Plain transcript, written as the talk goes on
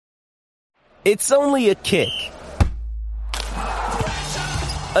It's only a kick,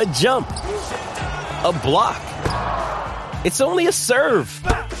 a jump, a block. It's only a serve.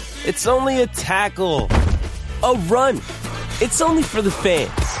 It's only a tackle, a run. It's only for the fans.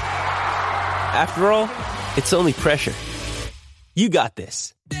 After all, it's only pressure. You got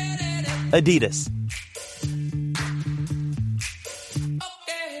this. Adidas.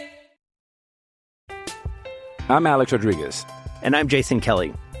 I'm Alex Rodriguez. And I'm Jason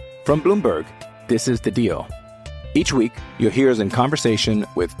Kelly. From Bloomberg, this is The Deal. Each week, you'll hear us in conversation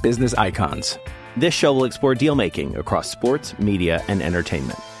with business icons. This show will explore deal-making across sports, media, and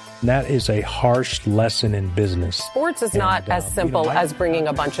entertainment. That is a harsh lesson in business. Sports is not as simple as bringing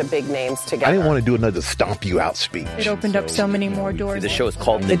a bunch of big names together. I didn't want to do another stomp you out speech. It opened up so many more doors. The show is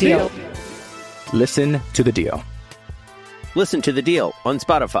called The Deal. Listen to The Deal. Listen to The Deal on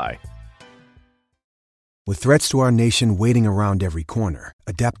Spotify. With threats to our nation waiting around every corner,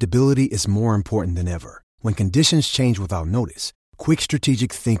 adaptability is more important than ever. When conditions change without notice, quick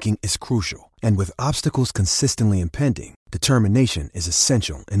strategic thinking is crucial. And with obstacles consistently impending, determination is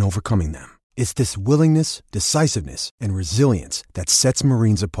essential in overcoming them. It's this willingness, decisiveness, and resilience that sets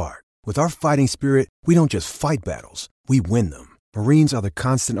Marines apart. With our fighting spirit, we don't just fight battles, we win them. Marines are the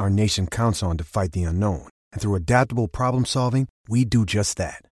constant our nation counts on to fight the unknown. And through adaptable problem solving, we do just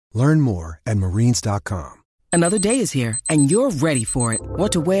that. Learn more at marines.com. Another day is here, and you're ready for it.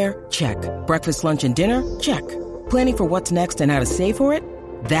 What to wear? Check. Breakfast, lunch, and dinner? Check. Planning for what's next and how to save for it?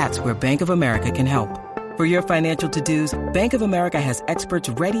 That's where Bank of America can help. For your financial to-dos, Bank of America has experts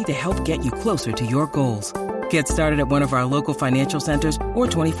ready to help get you closer to your goals. Get started at one of our local financial centers or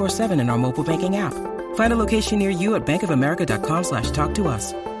 24/7 in our mobile banking app. Find a location near you at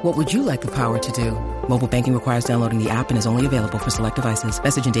bankofamerica.com/talktous. What would you like the power to do? Mobile banking requires downloading the app and is only available for select devices.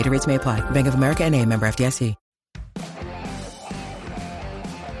 Message and data rates may apply. Bank of America NA, member FDIC.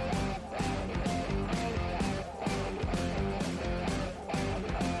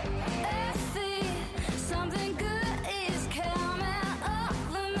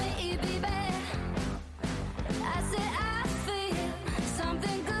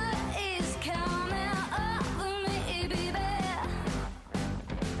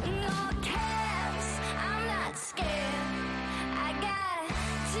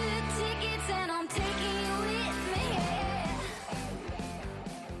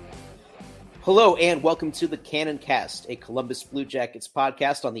 Hello and welcome to the Cannon Cast, a Columbus Blue Jackets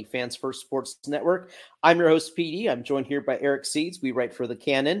podcast on the Fans First Sports Network. I'm your host, PD. I'm joined here by Eric Seeds. We write for the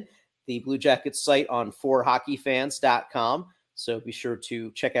Cannon, the Blue Jackets site on 4hockeyfans.com. So be sure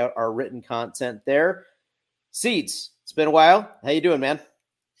to check out our written content there. Seeds, it's been a while. How you doing, man?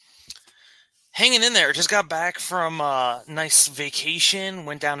 Hanging in there. Just got back from a nice vacation,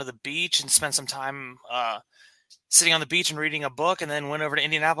 went down to the beach and spent some time sitting on the beach and reading a book, and then went over to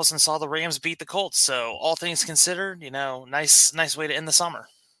Indianapolis and saw the Rams beat the Colts. So all things considered, nice way to end the summer.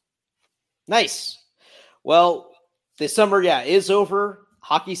 Nice. Well, the summer, is over.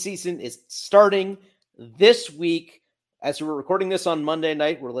 Hockey season is starting this week. As we're recording this on Monday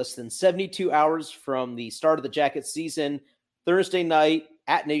night, we're less than 72 hours from the start of the Jackets season. Thursday night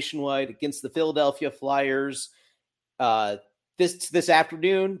at Nationwide against the Philadelphia Flyers. This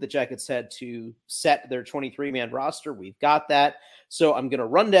afternoon, the Jackets had to set their 23-man roster. We've got that. So I'm going to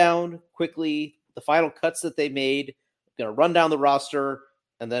run down quickly the final cuts that they made. I'm going to run down the roster,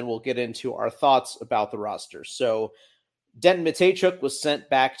 and then we'll get into our thoughts about the roster. So Denton Mateychuk was sent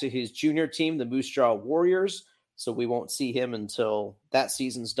back to his junior team, the Moose Jaw Warriors. So we won't see him until that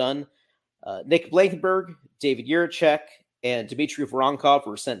season's done. Nick Blankenburg, David Jiricek, and Dmitry Voronkov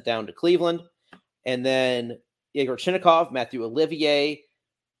were sent down to Cleveland. And then Igor Chinnikov, Matthew Olivier,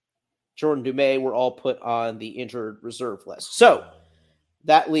 Jordan Dumais were all put on the injured reserve list. So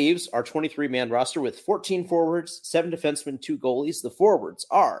that leaves our 23-man roster with 14 forwards, 7 defensemen, 2 goalies. The forwards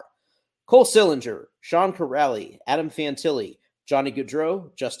are Cole Sillinger, Sean Corrali, Adam Fantilli, Johnny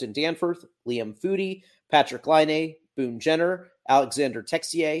Gaudreau, Justin Danforth, Liam Foudy, Patrick Laine, Boone Jenner, Alexander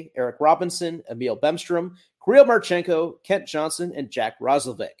Texier, Eric Robinson, Emil Bemstrom, Kirill Marchenko, Kent Johnson, and Jack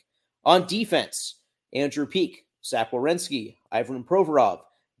Roslovic. On defense, Andrew Peak, Zach Werenski, Ivan Provorov,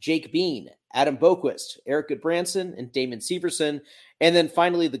 Jake Bean, Adam Boquist, Eric Goodbranson, and Damon Severson. And then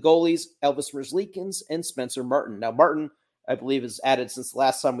finally the goalies, Elvis Merzlikins and Spencer Martin. Now Martin, I believe, is added since the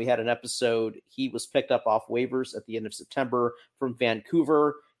last time we had an episode. He was picked up off waivers at the end of September from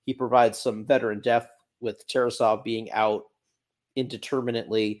Vancouver. He provides some veteran depth with Tarasov being out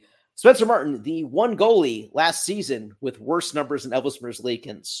indeterminately. Spencer Martin, the one goalie last season with worse numbers than Elvis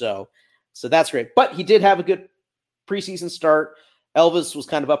Merzlikins. So that's great. But he did have a good preseason start. Elvis was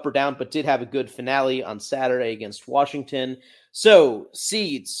kind of up or down, but did have a good finale on Saturday against Washington. So,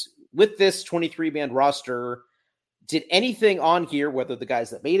 Seeds, with this 23-man roster, did anything on here, whether the guys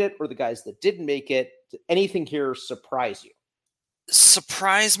that made it or the guys that didn't make it, did anything here surprise you?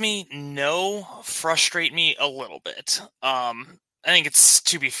 Surprise me? No. Frustrate me a little bit. I think it's,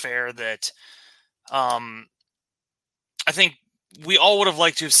 to be fair, that I think we all would have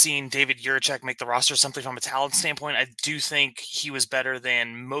liked to have seen David Jiricek make the roster simply from a talent standpoint. I do think he was better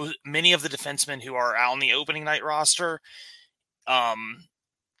than many of the defensemen who are out on the opening night roster.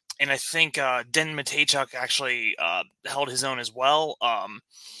 And I think Den Mateychuk actually held his own as well.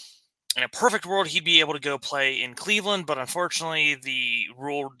 In a perfect world, he'd be able to go play in Cleveland, but unfortunately, the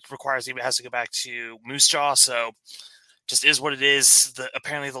rule requires he has to go back to Moose Jaw, so just is what it is.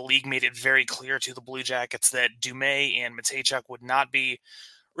 Apparently, the league made it very clear to the Blue Jackets that Dumais and Mateychuk would not be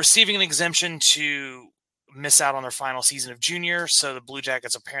receiving an exemption to miss out on their final season of junior, so the Blue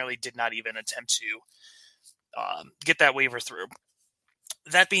Jackets apparently did not even attempt to get that waiver through.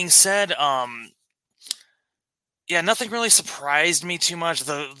 That being said, nothing really surprised me too much.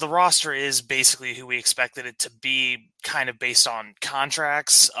 The roster is basically who we expected it to be, kind of based on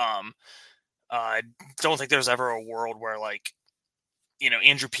contracts. I don't think there's ever a world where, like,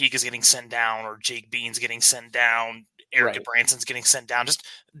 Andrew Peeke is getting sent down or Jake Bean's getting sent down, Eric Branson's getting sent down. Just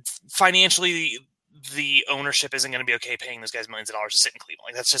financially, the ownership isn't going to be okay paying those guys millions of dollars to sit in Cleveland.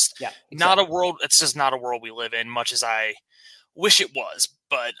 Like, that's just not a world. It's just not a world we live in, much as I wish it was.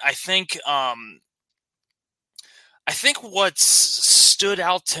 But I think what stood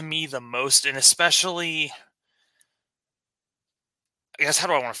out to me the most, and especially, I guess, how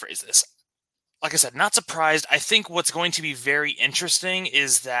do I want to phrase this? Like I said, not surprised. I think what's going to be very interesting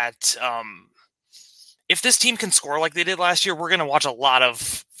is that if this team can score like they did last year, we're going to watch a lot of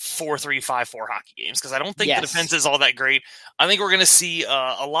 4-3-5-4 hockey games, because I don't think the defense is all that great. I think we're going to see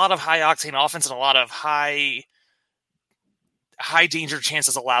a lot of high-octane offense and a lot of high danger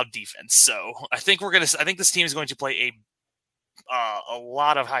chances allowed defense. So I think this team is going to play a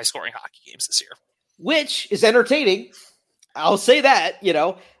lot of high scoring hockey games this year, which is entertaining. I'll say that,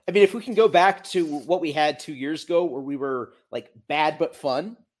 I mean, if we can go back to what we had 2 years ago where we were like bad, but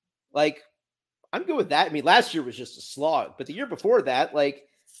fun, like, I'm good with that. I mean, last year was just a slog, but the year before that, like,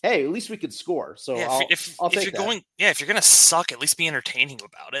 hey, at least we could score. So I'll take you're that. If you're going to suck, at least be entertaining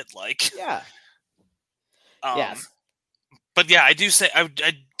about it. Like, But yeah, I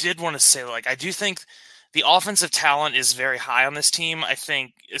did want to say, like, I do think the offensive talent is very high on this team. I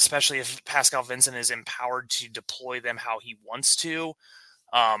think, especially if Pascal Vincent is empowered to deploy them how he wants to,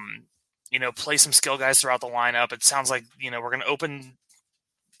 play some skill guys throughout the lineup. It sounds like, we're going to open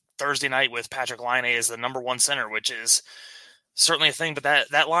Thursday night with Patrick Laine as the number one center, which is certainly a thing. But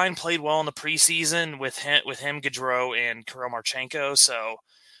that line played well in the preseason with him, Gaudreau, and Kirill Marchenko. So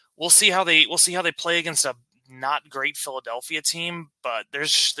we'll see how they play against a not great Philadelphia team, but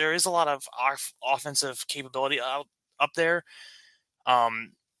there is a lot of offensive capability up there.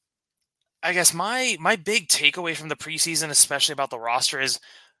 I guess my big takeaway from the preseason, especially about the roster, is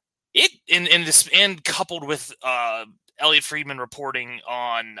and coupled with Elliot Friedman reporting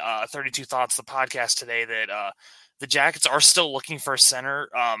on 32 Thoughts, the podcast today, that the Jackets are still looking for a center.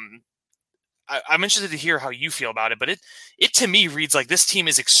 I'm interested to hear how you feel about it, but it to me reads like this team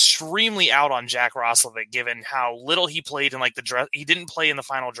is extremely out on Jack Roslovic, given how little he played in like the dress. He didn't play in the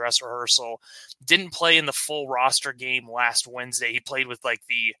final dress rehearsal, didn't play in the full roster game last Wednesday. He played with like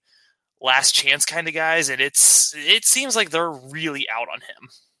the last chance kind of guys, and it seems like they're really out on him.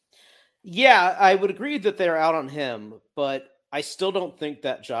 Yeah, I would agree that they're out on him, but I still don't think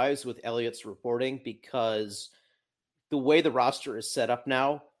that jives with Elliot's reporting, because the way the roster is set up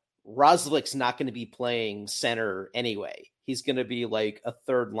now, Roslovic's not going to be playing center anyway. He's going to be like a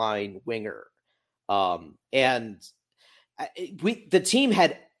third line winger. The team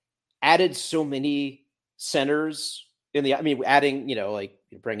had added so many centers adding, like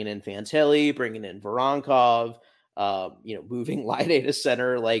bringing in Fantilli, bringing in Voronkov, moving Laine to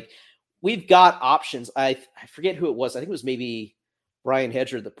center. Like, we've got options. I forget who it was. I think it was maybe Brian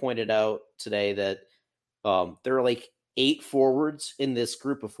Hedger that pointed out today that there are like 8 forwards in this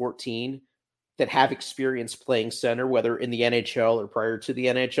group of 14 that have experience playing center, whether in the NHL or prior to the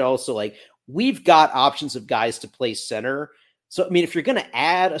NHL. So like, we've got options of guys to play center. So, I mean, if you're going to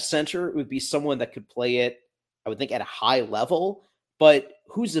add a center, it would be someone that could play it, I would think, at a high level, but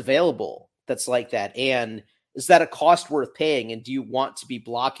who's available that's like that? And is that a cost worth paying? And do you want to be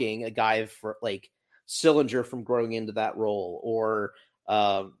blocking a guy for like Sillinger from growing into that role, or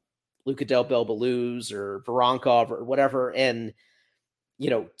Luca Del Belbaluz or Voronkov or whatever? And,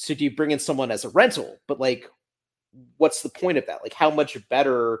 so do you bring in someone as a rental? But like, what's the point of that? Like, how much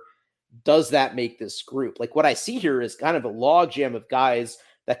better does that make this group? Like, what I see here is kind of a logjam of guys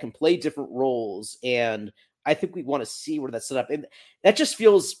that can play different roles. And I think we want to see where that's set up. And that just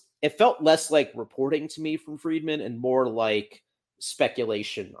it felt less like reporting to me from Friedman and more like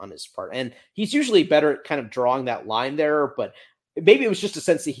speculation on his part. And he's usually better at kind of drawing that line there, but maybe it was just a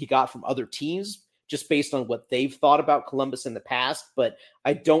sense that he got from other teams just based on what they've thought about Columbus in the past. But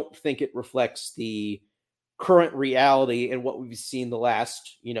I don't think it reflects the current reality and what we've seen the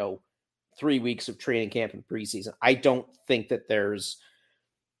last, 3 weeks of training camp and preseason. I don't think that there's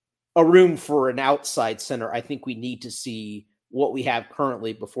a room for an outside center. I think we need to see what we have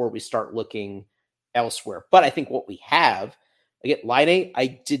currently before we start looking elsewhere. But I think what we have, again, Laine,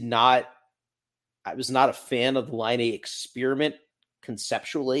 I was not a fan of the Laine experiment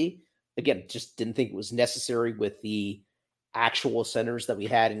conceptually. Again, just didn't think it was necessary with the actual centers that we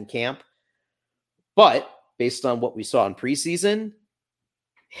had in camp. But based on what we saw in preseason,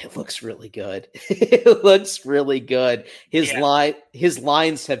 it looks really good. It looks really good. His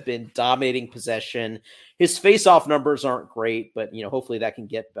lines have been dominating possession. His face-off numbers aren't great, but hopefully that can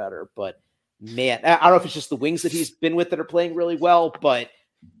get better. But man, I don't know if it's just the wings that he's been with that are playing really well, but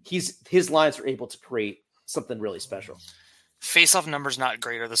his lines are able to create something really special. Face-off numbers not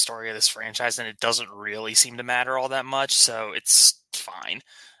great are the story of this franchise, and it doesn't really seem to matter all that much, so it's fine.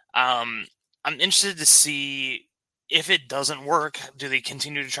 I'm interested to see if it doesn't work, do they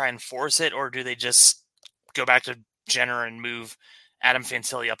continue to try and force it, or do they just go back to Jenner and move Adam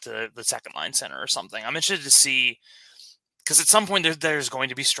Fantilli up to the second line center or something? I'm interested to see, because at some point there's going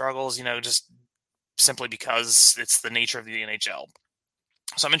to be struggles, just simply because it's the nature of the NHL.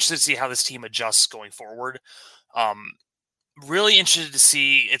 So I'm interested to see how this team adjusts going forward. Really interested to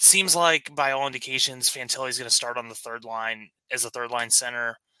see, it seems like by all indications, Fantilli is going to start on the third line as a third line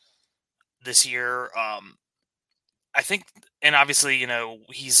center this year. I think, and obviously,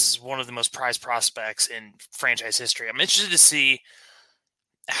 he's one of the most prized prospects in franchise history. I'm interested to see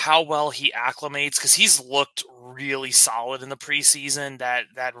how well he acclimates, because he's looked really solid in the preseason.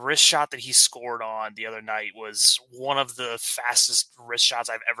 That wrist shot that he scored on the other night was one of the fastest wrist shots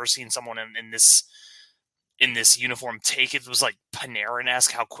I've ever seen someone in this uniform take. It was like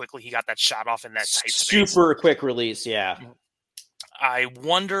Panarin-esque how quickly he got that shot off in that tight space. Super quick release, yeah. I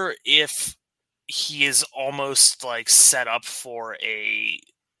wonder if he is almost like set up for a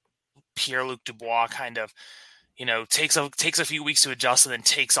Pierre-Luc Dubois kind of, takes a few weeks to adjust and then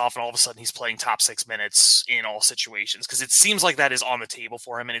takes off, and all of a sudden he's playing top 6 minutes in all situations. Because it seems like that is on the table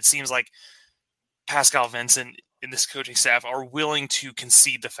for him, and it seems like Pascal Vincent and this coaching staff are willing to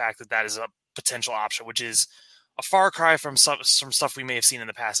concede the fact that that is a potential option, which is a far cry from some stuff we may have seen in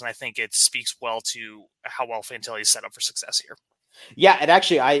the past. And I think it speaks well to how well Fantilli is set up for success here. Yeah, and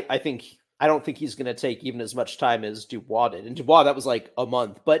actually, I don't think he's going to take even as much time as Dubois did. And Dubois, that was like a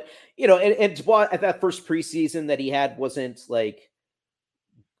month. But, and Dubois at that first preseason that he had wasn't like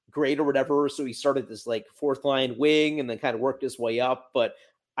great or whatever. So he started this like fourth line wing and then kind of worked his way up. But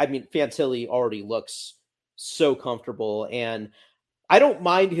I mean, Fantilli already looks so comfortable. And I don't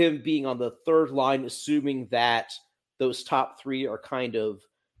mind him being on the third line, assuming that those top three are kind of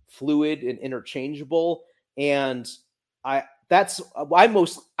fluid and interchangeable. And I'm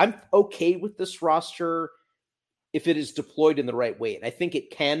okay with this roster if it is deployed in the right way. And I think it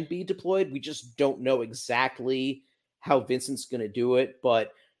can be deployed. We just don't know exactly how Vincent's going to do it,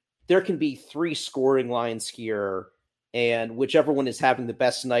 but there can be 3 scoring lines here, and whichever one is having the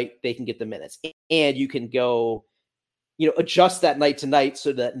best night, they can get the minutes. And you can go, adjust that night to night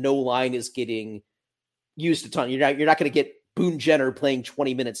so that no line is getting used a ton. You're not going to get Boone Jenner playing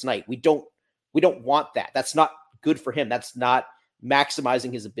 20 minutes a night. We don't want that. That's not good for him. That's not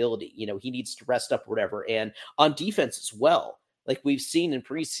maximizing his ability. He needs to rest up or whatever. And on defense as well, like we've seen in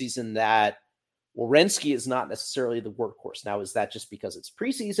preseason that Werenski is not necessarily the workhorse. Now, is that just because it's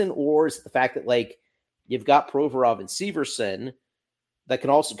preseason, or is it the fact that like you've got Provorov and Severson that can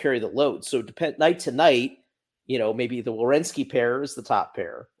also carry the load? So night to night, maybe the Werenski pair is the top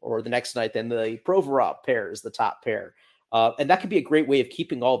pair, or the next night, then the Provorov pair is the top pair. And that could be a great way of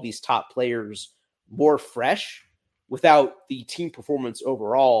keeping all of these top players more fresh without the team performance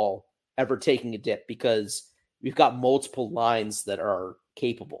overall ever taking a dip, because we've got multiple lines that are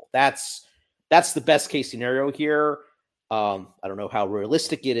capable. That's the best case scenario here. I don't know how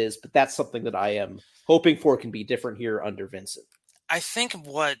realistic it is, but that's something that I am hoping for can be different here under Vincent. I think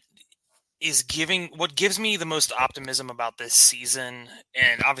what gives me the most optimism about this season,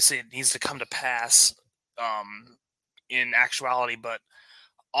 and obviously it needs to come to pass in actuality, but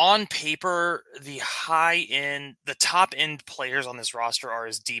on paper, the top end players on this roster are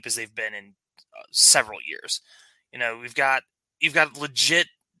as deep as they've been in several years. You've got legit.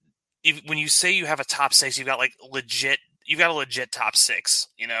 When you say you have a top 6, you've got like legit a legit top six.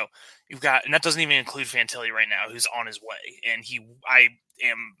 You know, and that doesn't even include Fantilli right now, who's on his way. And I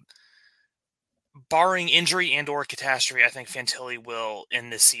am, barring injury and or catastrophe, I think Fantilli will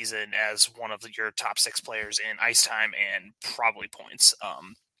end this season as one of your top six players in ice time and probably points.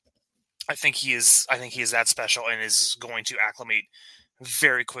 I think he is that special and is going to acclimate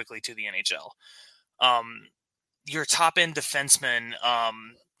very quickly to the NHL. Your top end defenseman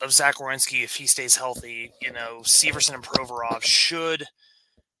of Zach Werenski, if he stays healthy, you know, Severson and Provorov should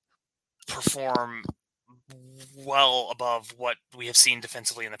perform well above what we have seen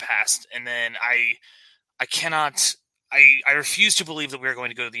defensively in the past. And then I refuse to believe that we're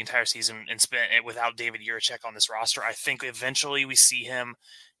going to go the entire season and spend it without David Jiricek on this roster. I think eventually we see him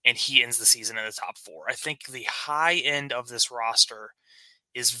and he ends the season in the top four. I think the high end of this roster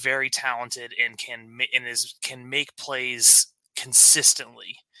is very talented and can make plays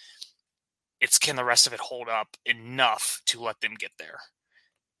consistently. Can the rest of it hold up enough to let them get there?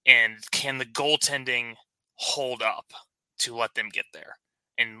 And can the goaltending hold up to let them get there?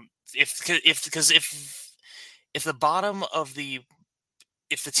 And if the bottom of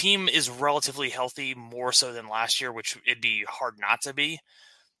if the team is relatively healthy, more so than last year, which it'd be hard not to be,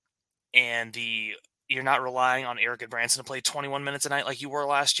 and you're not relying on Eric Goodbranson to play 21 minutes a night like you were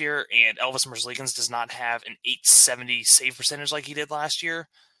last year, and Elvis Merzlikins does not have an .870 save percentage like he did last year,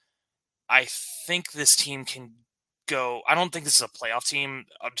 I think this team can go. I don't think this is a playoff team.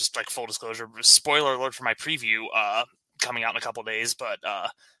 Just like full disclosure, spoiler alert for my preview coming out in a couple of days,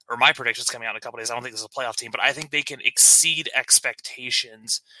 or my predictions coming out in a couple of days. I don't think this is a playoff team, but I think they can exceed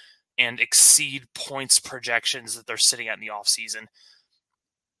expectations and exceed points projections that they're sitting at in the offseason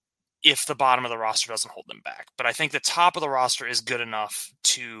if the bottom of the roster doesn't hold them back. But I think the top of the roster is good enough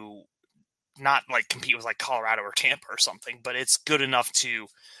to not like compete with like Colorado or Tampa or something, but it's good enough to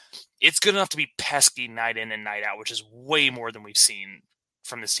be pesky night in and night out, which is way more than we've seen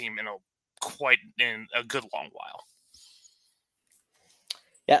from this team in a good long while.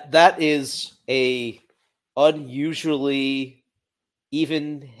 Yeah, that is a unusually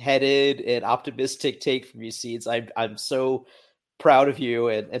even-headed and optimistic take from you, Seeds. I'm so proud of you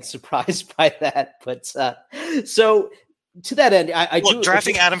and surprised by that. But so to that end,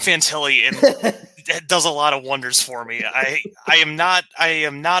 drafting Adam Fantilli and does a lot of wonders for me. I am not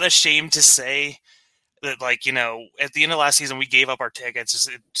ashamed to say that, like, you know, at the end of last season we gave up our tickets.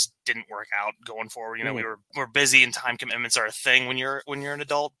 It just didn't work out going forward. You know, we're busy and time commitments are a thing when you're an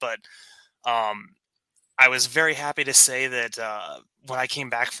adult. But I was very happy to say that when I came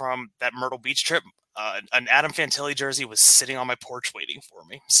back from that Myrtle Beach trip, an Adam Fantilli jersey was sitting on my porch waiting for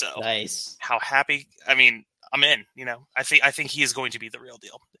me. So nice. How happy! I mean, I'm in. You know, I think he is going to be the real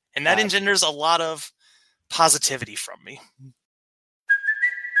deal, and that engenders a lot of positivity from me.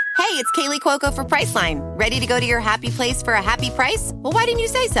 Hey, it's Kaylee Cuoco for Priceline. Ready to go to your happy place for a happy price? Well, why didn't you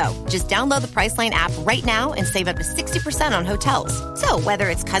say so? Just download the Priceline app right now and save up to 60% on hotels. So whether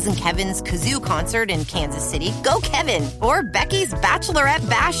it's Cousin Kevin's Kazoo Concert in Kansas City, go Kevin, or Becky's Bachelorette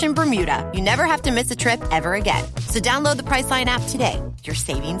Bash in Bermuda, you never have to miss a trip ever again. So download the Priceline app today. Your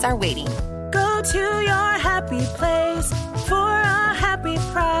savings are waiting. Go to your happy place for a happy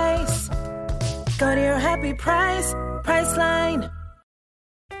price. Go to your happy price, Priceline.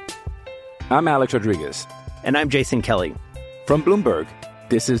 I'm Alex Rodriguez. And I'm Jason Kelly. From Bloomberg,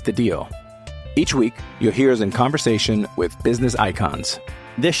 this is The Deal. Each week, you'll hear us in conversation with business icons.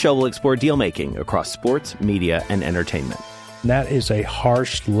 This show will explore deal-making across sports, media, and entertainment. That is a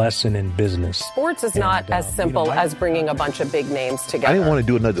harsh lesson in business. Sports is not as simple as bringing a bunch of big names together. I didn't want to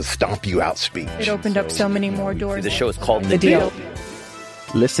do another stomp you out speech. It opened up so many more doors. The show is called The Deal.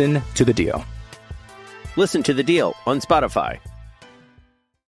 Listen to The Deal. Listen to The Deal on Spotify.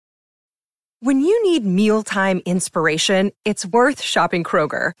 When you need mealtime inspiration, it's worth shopping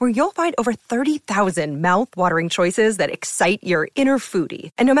Kroger, where you'll find over 30,000 mouth-watering choices that excite your inner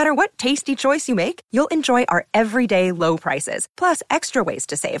foodie. And no matter what tasty choice you make, you'll enjoy our everyday low prices, plus extra ways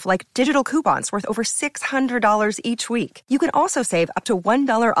to save, like digital coupons worth over $600 each week. You can also save up to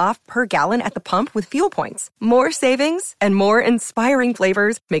 $1 off per gallon at the pump with fuel points. More savings and more inspiring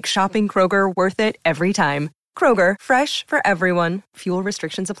flavors make shopping Kroger worth it every time. Kroger, fresh for everyone. Fuel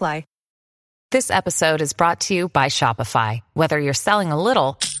restrictions apply. This episode is brought to you by Shopify. Whether you're selling a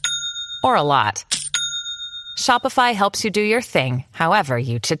little or a lot, Shopify helps you do your thing, however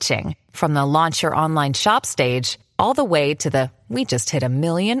you cha-ching. From the launch your online shop stage, all the way to the we just hit 1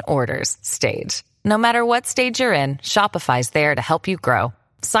 million orders stage. No matter what stage you're in, Shopify's there to help you grow.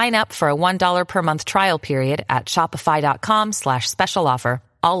 Sign up for a $1 per month trial period at shopify.com/special offer,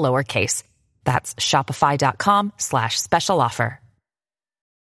 all lowercase. That's shopify.com/special offer.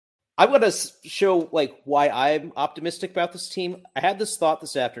 I want to show like why I'm optimistic about this team. I had this thought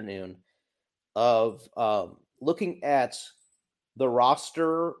this afternoon of looking at the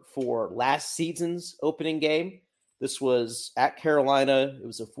roster for last season's opening game. This was at Carolina. It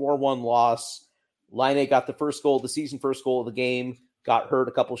was a 4-1 loss. Laine got the first goal of the season, first goal of the game, got hurt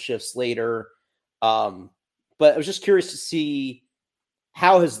a couple shifts later. But I was just curious to see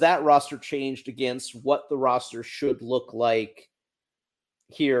how has that roster changed against what the roster should look like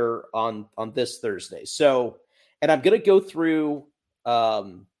here on this Thursday. So, and I'm going to go through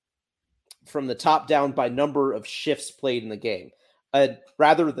from the top down by number of shifts played in the game,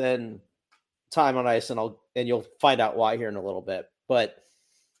 rather than time on ice, and you'll find out why here in a little bit. But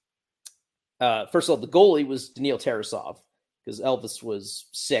first of all, the goalie was Daniil Tarasov because Elvis was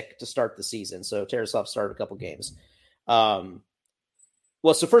sick to start the season, so Tarasov started a couple games. Well,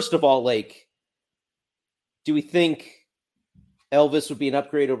 so first of all, like, do we think Elvis would be an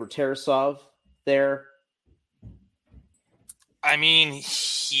upgrade over Tarasov there? I mean,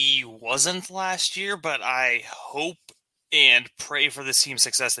 he wasn't last year, but I hope and pray for this team's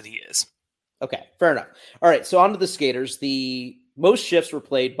success that he is. Okay, fair enough. All right, so on to the skaters. The most shifts were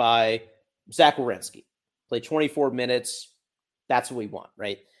played by Zach Werenski. Played 24 minutes. That's what we want,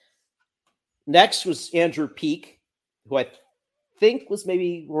 right? Next was Andrew Peak, who I think was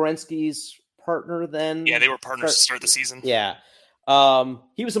maybe Werenski's partner then. Yeah, they were partners to start the season. Yeah.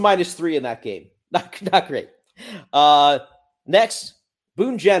 He was a -3 in that game. Not great. Next,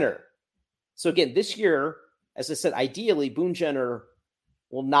 Boone Jenner. So again, this year, as I said, ideally, Boone Jenner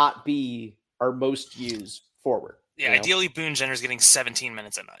will not be our most used forward. Yeah, ideally, Boone Jenner's getting 17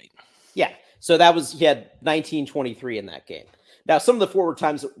 minutes a night. Yeah, so he had 19-23 in that game. Now, some of the forward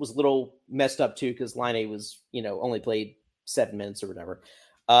times was a little messed up too because Laine was, only played 7 minutes or whatever.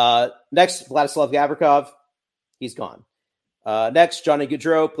 Next, Vladislav Gavrikov. He's gone. Next, Johnny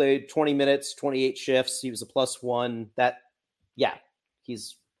Gaudreau played 20 minutes, 28 shifts. He was a +1.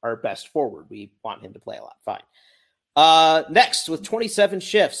 He's our best forward. We want him to play a lot. Fine. Next, with 27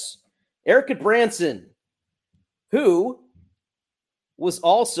 shifts, Erik Gudbranson, who was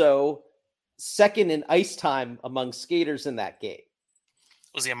also second in ice time among skaters in that game.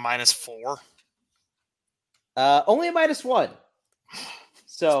 Was he a -4? Only a -1.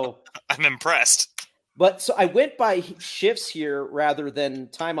 So I'm impressed. But so I went by shifts here rather than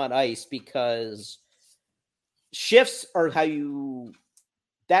time on ice because shifts are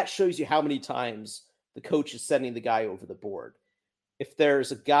that shows you how many times the coach is sending the guy over the board. If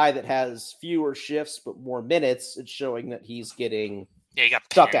there's a guy that has fewer shifts but more minutes, it's showing that he's getting he got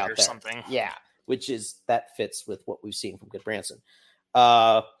stuck out or there. Something. Yeah, that fits with what we've seen from Gudbranson.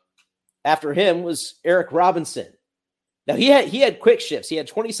 After him was Eric Robinson. Now he had quick shifts. He had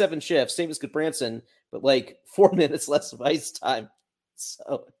 27 shifts, same as Gudbranson, but like 4 minutes less of ice time.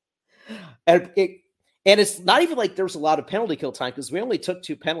 So, and it's not even like there was a lot of penalty kill time because we only took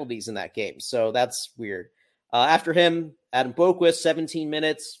 2 penalties in that game. So that's weird. After him, Adam Boqvist, 17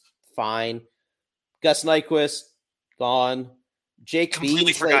 minutes, fine. Gus Nyquist, gone. Jake Completely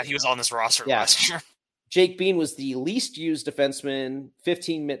Bean forgot he was on this roster last year. Jake Bean was the least used defenseman,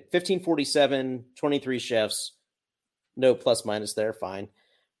 15:47, 23 shifts. No plus minus there, fine.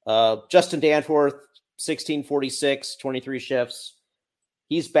 Justin Danforth, 16:46, 23 shifts.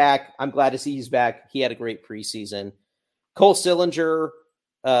 He's back. I'm glad to see he's back. He had a great preseason. Cole Sillinger,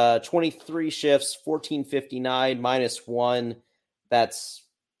 23 shifts, 14:59, -1.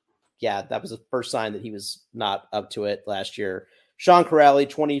 That was the first sign that he was not up to it last year. Sean Corrali,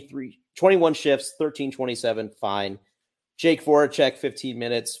 21 shifts, 13:27, fine. Jake Voracek, 15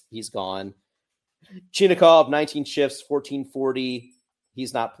 minutes, he's gone. Chinakhov, 19 shifts, 14:40,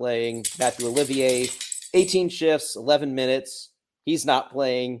 he's not playing. Matthew Olivier, 18 shifts, 11 minutes, he's not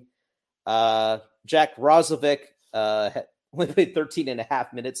playing. Jack Roslovic only played 13 and a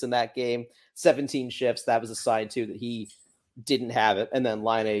half minutes in that game, 17 shifts. That was a sign, too, that he didn't have it. And then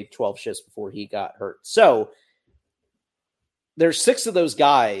Laine, 12 shifts before he got hurt. So there's 6 of those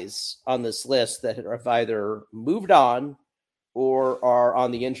guys on this list that have either moved on or are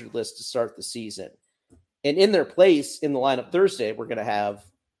on the injured list to start the season. And in their place in the lineup Thursday, we're going to have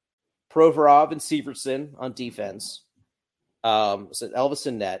Provorov and Severson on defense. So Elvis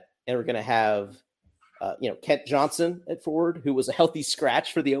and net. And we're going to have Kent Johnson at forward, who was a healthy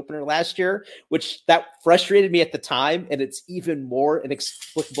scratch for the opener last year, which that frustrated me at the time. And it's even more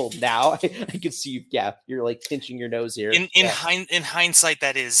inexplicable now. I can see you're like pinching your nose here. In hindsight,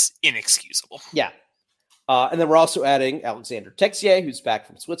 that is inexcusable. Yeah. And then we're also adding Alexander Texier, who's back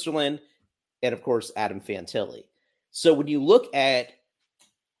from Switzerland, and of course, Adam Fantilli. So when you look at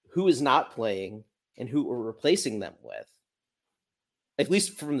who is not playing and who we're replacing them with, at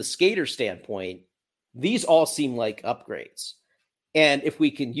least from the skater standpoint, these all seem like upgrades. And if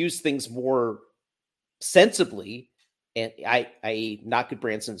we can use things more sensibly, and I not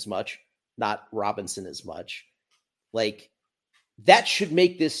Goodbranson as much, not Robinson as much, like that should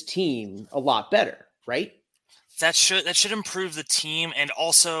make this team a lot better, right? That should improve the team, and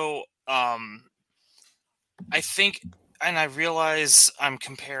also I think, and I realize I'm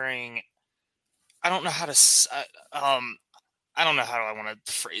comparing. I don't know how to. I don't know how I want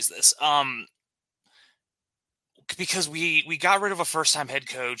to phrase this. Because we got rid of a first-time head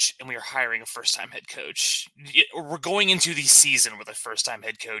coach and we are hiring a first-time head coach. We're going into the season with a first-time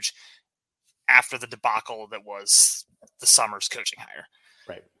head coach after the debacle that was the summer's coaching hire.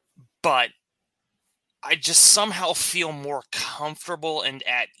 Right. But I just somehow feel more comfortable and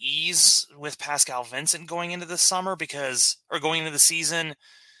at ease with Pascal Vincent going into the summer or going into the season,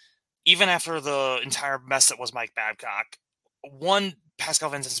 even after the entire mess that was Mike Babcock. One,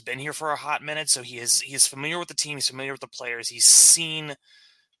 Pascal Vincent's been here for a hot minute, so he is familiar with the team. He's familiar with the players. He's seen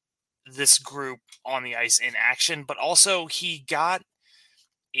this group on the ice in action, but also he got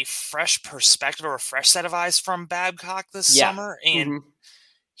a fresh perspective or a fresh set of eyes from Babcock this summer, and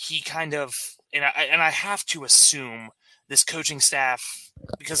he kind of and I have to assume this coaching staff,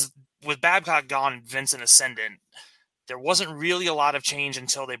 because with Babcock gone and Vincent ascendant, there wasn't really a lot of change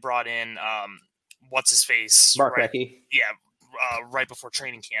until they brought in what's his face, Mark Recchi. Yeah. Right before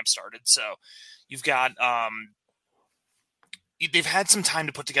training camp started. So you've got, they've had some time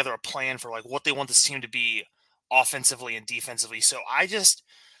to put together a plan for like what they want this team to be offensively and defensively. So I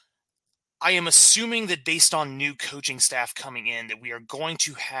am assuming that based on new coaching staff coming in, that we are going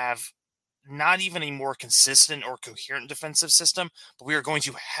to have not even a more consistent or coherent defensive system, but we are going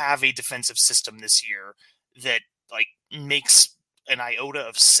to have a defensive system this year that like makes an iota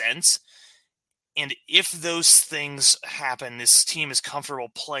of sense. And if those things happen, this team is comfortable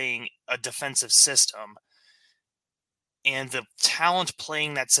playing a defensive system, and the talent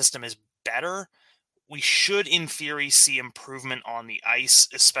playing that system is better, we should, in theory, see improvement on the ice,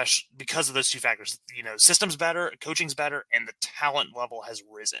 especially because of those two factors. You know, system's better, coaching's better, and the talent level has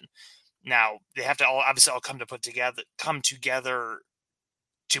risen. Now, they have to obviously all come together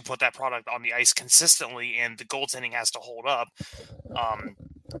to put that product on the ice consistently, and the goaltending has to hold up.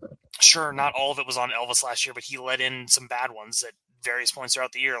 Sure, not all of it was on Elvis last year, but he let in some bad ones at various points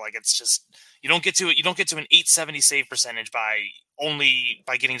throughout the year. Like, it's just you don't get to an 870 save percentage by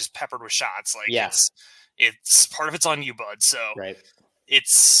getting just peppered with shots. Like, it's part of it's on you, bud. So right.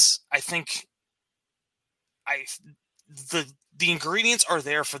 The ingredients are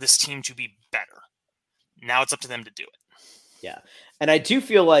there for this team to be better. Now it's up to them to do it. Yeah. And I do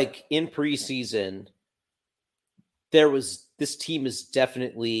feel like in preseason, this team is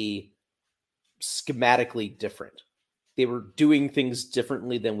definitely schematically different. They were doing things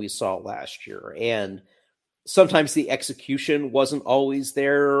differently than we saw last year. And sometimes the execution wasn't always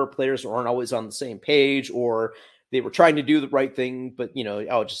there. Players aren't always on the same page, or they were trying to do the right thing, but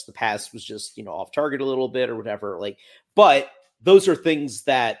just the pass was just, off target a little bit or whatever. But those are things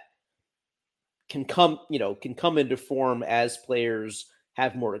that can come into form as players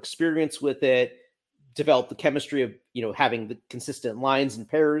have more experience with it, develop the chemistry of, having the consistent lines and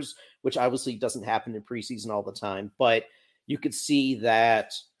pairs, which obviously doesn't happen in preseason all the time. But you could see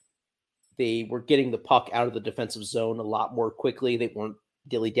that they were getting the puck out of the defensive zone a lot more quickly. They weren't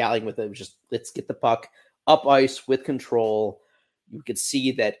dilly-dallying with it. It was just, let's get the puck up ice with control. You could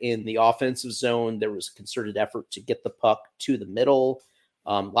see that in the offensive zone, there was a concerted effort to get the puck to the middle.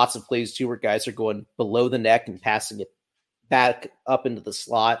 Lots of plays, too, where guys are going below the neck and passing it back up into the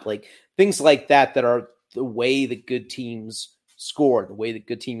slot. Like, things like that are the way the good teams score, the way the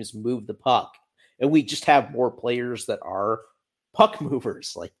good teams move the puck. And we just have more players that are puck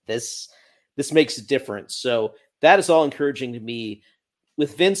movers. Like, this makes a difference. So that is all encouraging to me.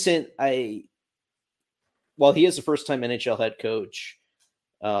 With Vincent, while he is a first-time NHL head coach,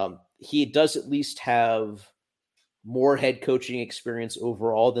 he does at least have more head coaching experience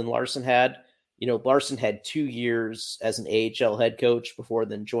overall than Larson had. Larson had 2 years as an AHL head coach before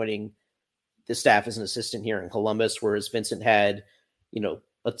then joining the staff as an assistant here in Columbus, whereas Vincent had,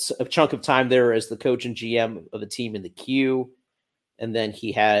 a chunk of time there as the coach and GM of a team in the Q. And then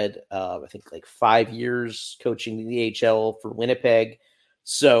he had, I think 5 years coaching the AHL for Winnipeg.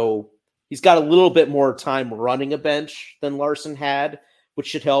 So he's got a little bit more time running a bench than Larson had, which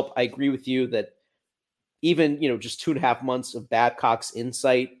should help. I agree with you that even, just 2.5 months of Babcock's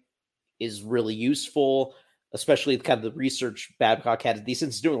insight is really useful, especially the kind of the research Babcock had a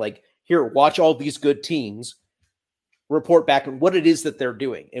decent doing. Like, here, watch all these good teams, report back on what it is that they're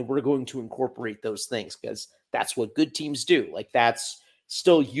doing, and we're going to incorporate those things because that's what good teams do. Like, that's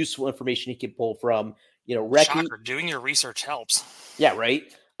still useful information he can pull from, Recchi. Shocker, doing your research helps. Yeah, right.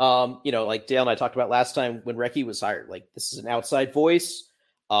 Like Dale and I talked about last time when Recchi was hired, like this is an outside voice.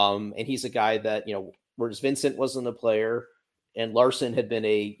 And he's a guy that, whereas Vincent wasn't a player and Larson had been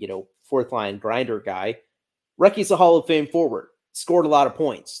a, fourth line grinder guy, Recchi's a Hall of Fame forward, scored a lot of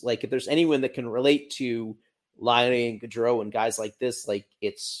points. Like if there's anyone that can relate to Laine and Gaudreau and guys like this, like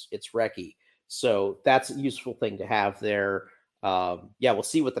it's Recchi. So that's a useful thing to have there. We'll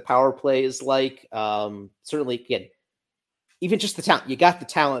see what the power play is like. Certainly, again, even just the talent, you got the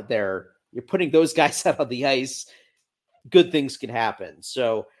talent there. You're putting those guys out on the ice. Good things can happen.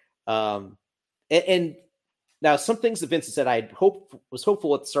 So, and now some things that Vincent said, was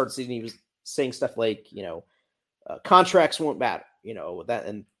hopeful at the start of the season. He was saying stuff like, contracts won't matter, that,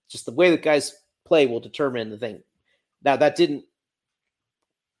 and just the way that guys play will determine the thing. Now that didn't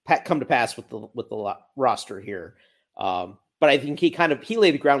come to pass with the roster here. But I think he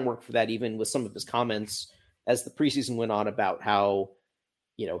laid the groundwork for that, even with some of his comments as the preseason went on about how,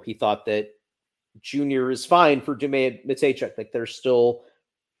 he thought that junior is fine for Dominik Matejchuk. Like there's still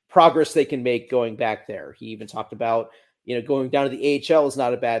progress they can make going back there. He even talked about, going down to the AHL is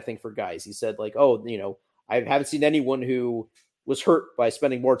not a bad thing for guys. He said like, I haven't seen anyone who was hurt by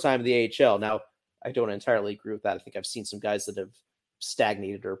spending more time in the AHL. Now, I don't entirely agree with that. I think I've seen some guys that have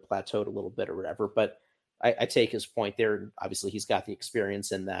stagnated or plateaued a little bit or whatever, but I take his point there. And obviously he's got the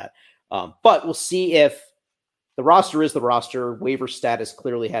experience in that. But we'll see if the roster is the roster. Waiver status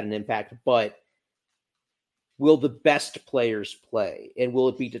clearly had an impact, but will the best players play? And will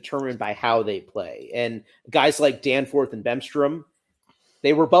it be determined by how they play? And guys like Danforth and Bemstrom,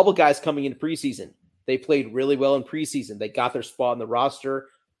 they were bubble guys coming into preseason. They played really well in preseason. They got their spot on the roster.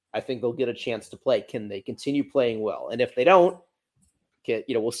 I think they'll get a chance to play. Can they continue playing well? And if they don't,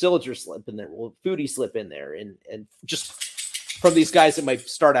 will Sillinger slip in there? Will Foudy slip in there? And just from these guys that might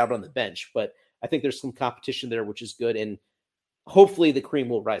start out on the bench. But I think there's some competition there, which is good. And hopefully the cream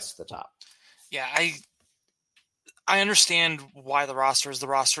will rise to the top. Yeah, I understand why the roster is the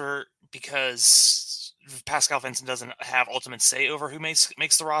roster, because Pascal Vincent doesn't have ultimate say over who makes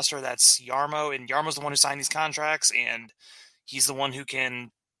the roster. That's Jarmo, and Yarmo's the one who signed these contracts, and he's the one who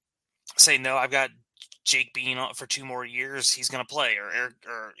can say, no, I've got Jake Bean for 2 more years. He's going to play, or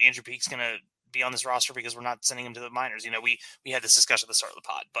Andrew Peake's going to be on this roster because we're not sending him to the minors. We had this discussion at the start of the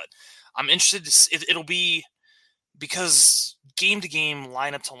pod, but I'm interested it'll be because game to game,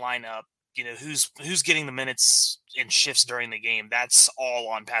 lineup to lineup, who's getting the minutes and shifts during the game. That's all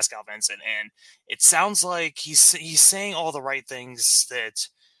on Pascal Vincent. And it sounds like he's saying all the right things that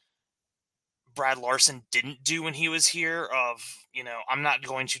Brad Larson didn't do when he was here of, I'm not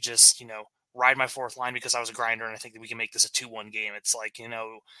going to just, ride my fourth line because I was a grinder and I think that we can make this a 2-1 game. It's like,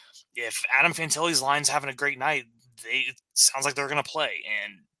 if Adam Fantilli's line's having a great night, it sounds like they're going to play.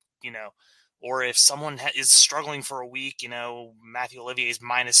 And, or if someone is struggling for a week, Matthew Olivier's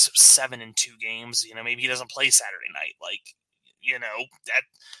 -7 in 2 games, maybe he doesn't play Saturday night.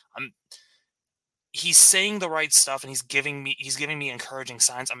 He's saying the right stuff and he's giving me encouraging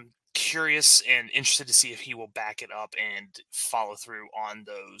signs. I'm curious and interested to see if he will back it up and follow through on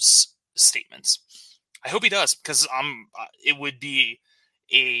those statements. I hope he does, because it would be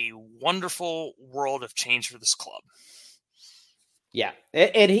a wonderful world of change for this club. Yeah.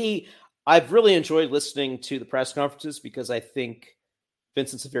 And I've really enjoyed listening to the press conferences because I think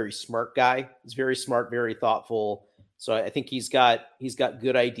Vincent's a very smart guy. He's very smart, very thoughtful. So I think he's got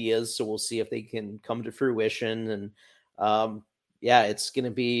good ideas. So we'll see if they can come to fruition. And it's going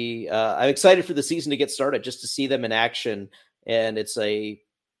to be, I'm excited for the season to get started just to see them in action. And it's a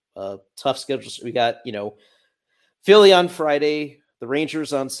tough schedule. So we got, Philly on Friday, the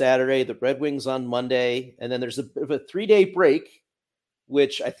Rangers on Saturday, the Red Wings on Monday. And then there's a bit of a 3-day break,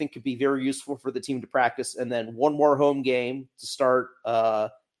 which I think could be very useful for the team to practice. And then one more home game to start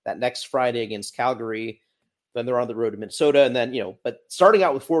that next Friday against Calgary. Then they're on the road to Minnesota. And then, but starting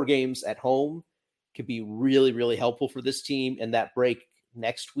out with 4 games at home could be really, really helpful for this team. And that break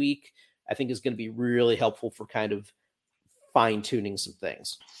next week, I think, is going to be really helpful for kind of fine tuning some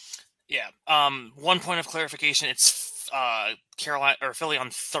things. Yeah. One point of clarification. It's Carolina or Philly on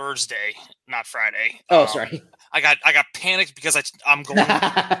Thursday, not Friday. Oh, sorry. I got panicked because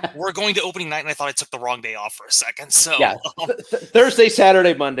we're going to opening night and I thought I took the wrong day off for a second. So yeah, Thursday,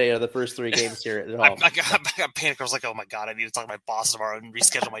 Saturday, Monday are the first 3 games here at home. I got panicked. I was like, oh my God, I need to talk to my boss tomorrow and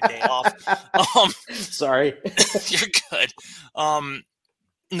reschedule my day off. Sorry. You're good.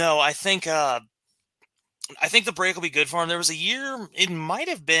 No, I think I think the break will be good for him. There was a year, it might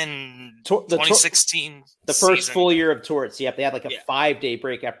have been 2016. The first full year of Torts. Yep, they had like a 5-day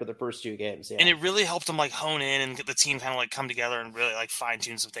break after the first 2 games. Yeah. And it really helped them like hone in and get the team kind of like come together and really like fine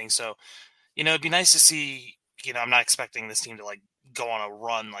tune some things. So, it'd be nice to see, I'm not expecting this team to like go on a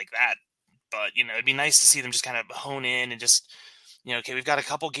run like that, but, it'd be nice to see them just kind of hone in and just, okay, we've got a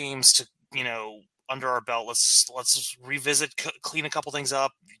couple games to, under our belt. Let's revisit, clean a couple things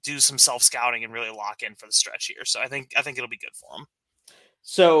up, do some self-scouting and really lock in for the stretch here. So I think it'll be good for them.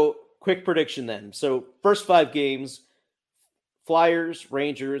 So quick prediction then. So first 5 games, Flyers,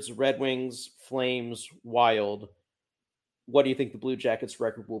 Rangers, Red Wings, Flames, Wild. What do you think the Blue Jackets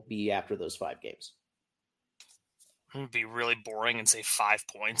record will be after those 5 games? I'm gonna be really boring and say 5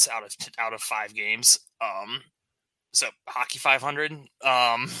 points out of 5 games. So hockey 500.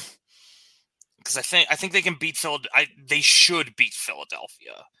 Because I think they can beat they should beat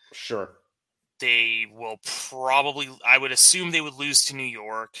Philadelphia. Sure. They will probably. I would assume they would lose to New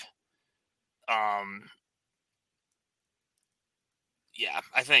York. Yeah,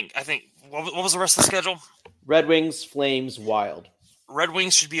 I think. What was the rest of the schedule? Red Wings, Flames, Wild. Red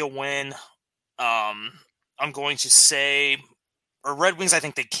Wings should be a win. I'm going to say, or Red Wings. I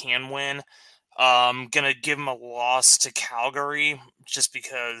think they can win. I'm gonna give them a loss to Calgary just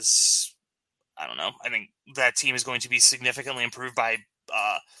because. I don't know. I think that team is going to be significantly improved by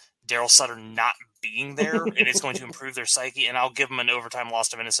Daryl Sutter not being there, and it's going to improve their psyche. And I'll give them an overtime loss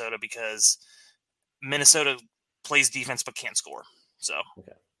to Minnesota because Minnesota plays defense but can't score. So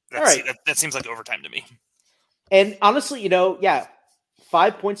that seems like overtime to me. And honestly,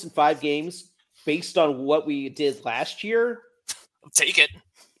 5 points in 5 games based on what we did last year. I'll take it.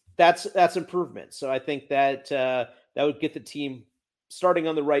 That's improvement. So I think that that would get the team starting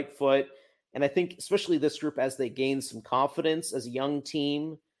on the right foot. And I think especially this group, as they gain some confidence as a young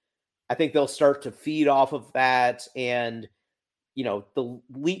team, I think they'll start to feed off of that. And, the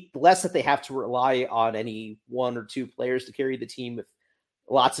less that they have to rely on any 1 or 2 players to carry the team, if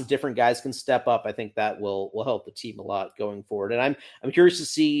lots of different guys can step up, I think that will help the team a lot going forward. And I'm curious to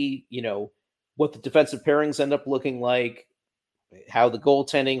see, what the defensive pairings end up looking like, how the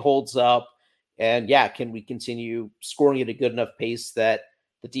goaltending holds up. And can we continue scoring at a good enough pace that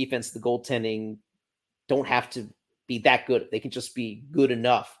the defense, the goaltending don't have to be that good. They can just be good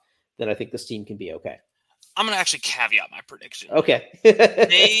enough. Then I think this team can be okay. I'm going to actually caveat my prediction. Okay.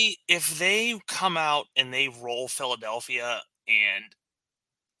 If they come out and they roll Philadelphia and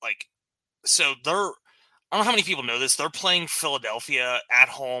I don't know how many people know this. They're playing Philadelphia at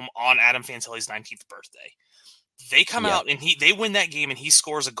home on Adam Fantilli's 19th birthday. They come out and they win that game and he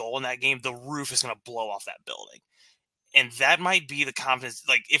scores a goal in that game. The roof is going to blow off that building. And that might be the confidence.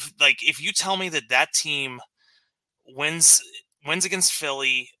 If you tell me that team wins against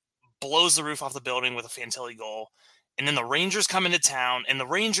Philly, blows the roof off the building with a Fantilli goal, and then the Rangers come into town, and the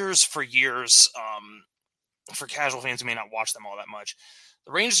Rangers for years, for casual fans who may not watch them all that much,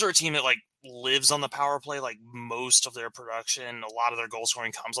 the Rangers are a team that lives on the power play. Most of their production, a lot of their goal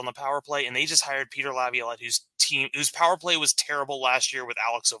scoring comes on the power play, and they just hired Peter Laviolette, whose power play was terrible last year with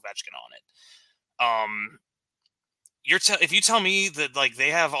Alex Ovechkin on it. If you tell me that they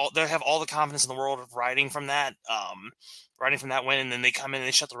have all the confidence in the world of riding from that win, and then they come in and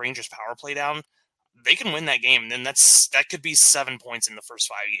they shut the Rangers power play down, they can win that game. And then that could be 7 points in the first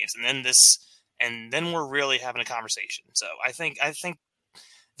 5 games, and then we're really having a conversation. So I think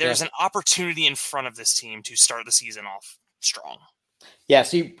there's an opportunity in front of this team to start the season off strong. Yeah.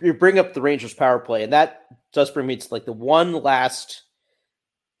 So you bring up the Rangers power play, and that does bring me to the one last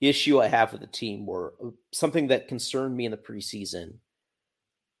issue I have with the team, or something that concerned me in the preseason.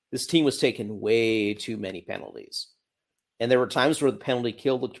 This team was taking way too many penalties. And there were times where the penalty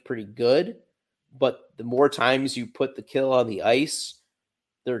kill looked pretty good, but the more times you put the kill on the ice,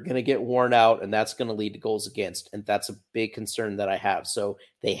 they're going to get worn out, and that's going to lead to goals against. And that's a big concern that I have. So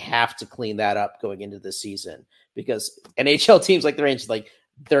they have to clean that up going into this season, because NHL teams like the Rangers,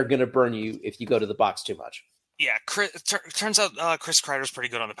 they're going to burn you if you go to the box too much. Yeah, turns out Chris Kreider's pretty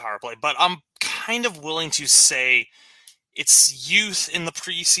good on the power play, but I'm kind of willing to say it's youth in the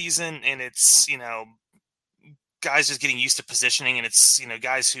preseason, and it's, guys just getting used to positioning, and it's,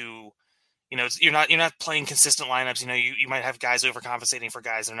 guys who, you're not playing consistent lineups. You might have guys overcompensating for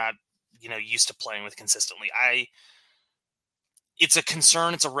guys they're not, used to playing with consistently. It's a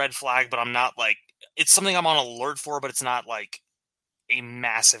concern, it's a red flag, but I'm not it's something I'm on alert for, but it's not a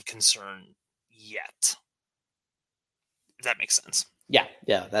massive concern yet. If that makes sense. Yeah,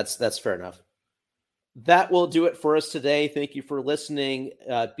 that's fair enough. That will do it for us today. Thank you for listening.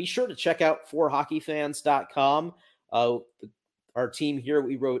 Be sure to check out forhockeyfans.com. The our team here,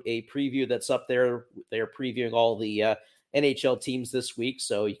 we wrote a preview that's up there. They're previewing all the NHL teams this week,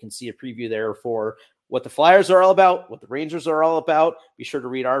 so you can see a preview there for what the Flyers are all about, what the Rangers are all about. Be sure to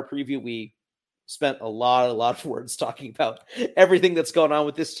read our preview. We spent a lot of words talking about everything that's going on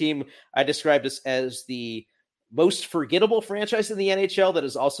with this team. I described this as the most forgettable franchise in the NHL that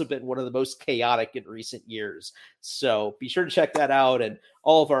has also been one of the most chaotic in recent years. So be sure to check that out. And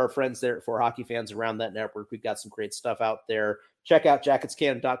all of our friends there for hockey fans around that network, we've got some great stuff out there. Check out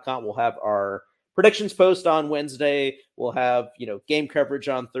jacketscannon.com. We'll have our predictions post on Wednesday. We'll have, game coverage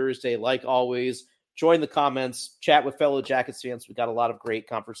on Thursday. Like always, join the comments, chat with fellow Jackets fans. We got a lot of great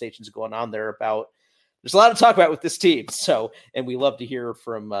conversations going on there about, there's a lot to talk about with this team. So, and we love to hear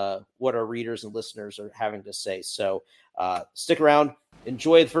from what our readers and listeners are having to say. So stick around,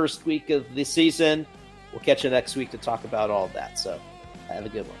 enjoy the first week of the season. We'll catch you next week to talk about all of that. So have a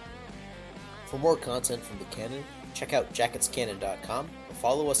good one. For more content from the Cannon, check out jacketscannon.com or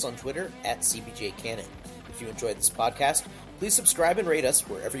follow us on Twitter @CBJCannon. If you enjoyed this podcast, please subscribe and rate us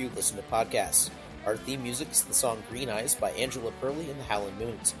wherever you listen to podcasts. Our theme music is the song Green Eyes by Angela Perley and the Howlin'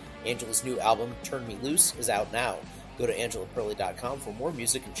 Moons. Angela's new album, Turn Me Loose, is out now. Go to AngelaPerley.com for more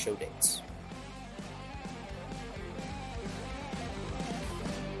music and show dates.